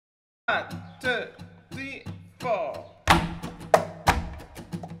1, 2, 3, 4.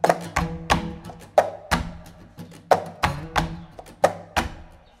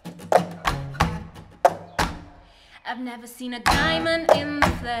 I've never seen a diamond in the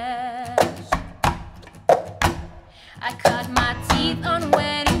flesh. I cut my teeth on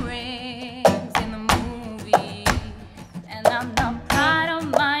wedding rings in the movies, and I'm not proud of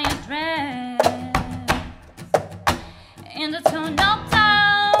my address. In the tune, no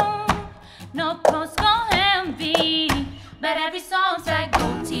town, no postcode envy, but every song's like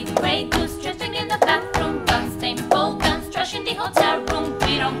gold teeth, grey goose, drifting in the bathroom, bloodstained gold guns, trashing the hotel room.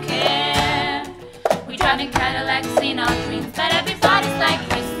 We don't care. We driving Cadillacs in our dreams, but everybody's like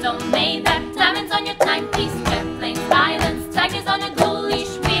crystal made. That diamonds on your timepiece, jet planes, islands, tigers on your gold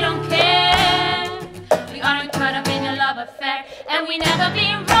leash. We don't care. We aren't caught up in a love affair, and we never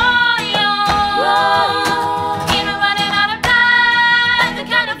be royal. Even running out of time, the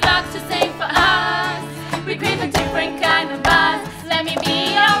kind of blocks to save for us. We crave a different kind of buzz. Let me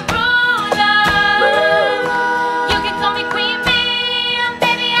be your ruler. You can call me queen bee, and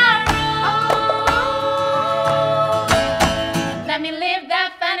baby I rule. Let me live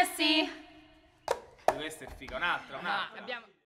that fantasy. Questo è figo, un'altra.